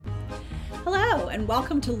and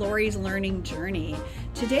welcome to Lori's Learning Journey.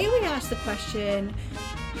 Today we ask the question,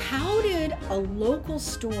 how did a local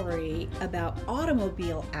story about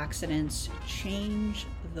automobile accidents change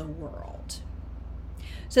the world?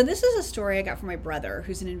 So this is a story I got from my brother,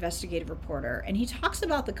 who's an investigative reporter, and he talks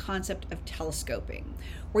about the concept of telescoping,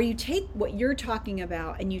 where you take what you're talking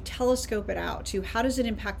about and you telescope it out to how does it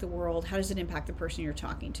impact the world, how does it impact the person you're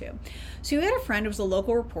talking to. So he had a friend who was a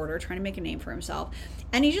local reporter trying to make a name for himself,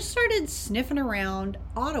 and he just started sniffing around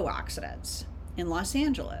auto accidents in Los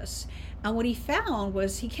Angeles. And what he found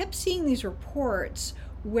was he kept seeing these reports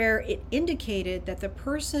where it indicated that the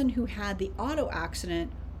person who had the auto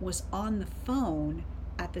accident was on the phone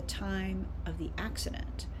at the time of the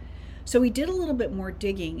accident. So he did a little bit more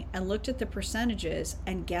digging and looked at the percentages,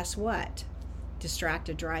 and guess what?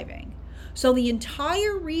 Distracted driving. So the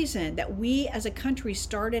entire reason that we as a country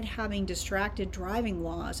started having distracted driving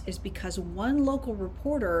laws is because one local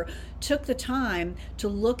reporter took the time to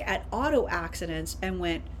look at auto accidents and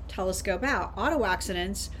went, telescope out. Auto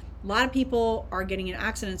accidents, a lot of people are getting in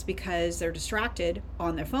accidents because they're distracted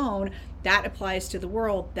on their phone. That applies to the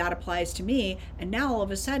world, that applies to me, and now all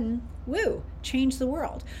of a sudden, woo, change the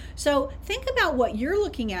world. So think about what you're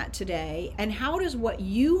looking at today, and how does what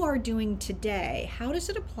you are doing today, how does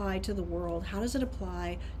it apply to the world? How does it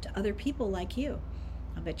apply to other people like you?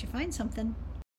 I'll bet you find something.